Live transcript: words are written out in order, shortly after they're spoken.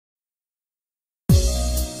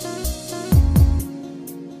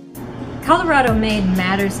Colorado Made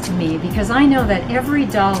matters to me because I know that every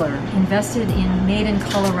dollar invested in Made in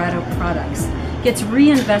Colorado products gets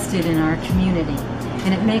reinvested in our community,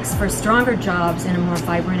 and it makes for stronger jobs and a more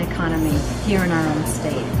vibrant economy here in our own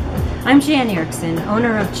state. I'm Jan Erickson,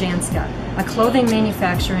 owner of Janska, a clothing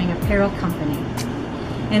manufacturing apparel company.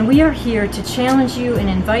 And we are here to challenge you and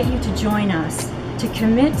invite you to join us to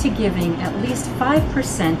commit to giving at least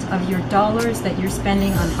 5% of your dollars that you're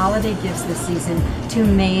spending on holiday gifts this season to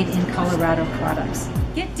Made in Colorado products.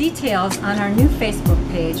 Get details on our new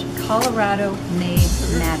Facebook page, Colorado Made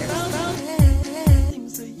Matters.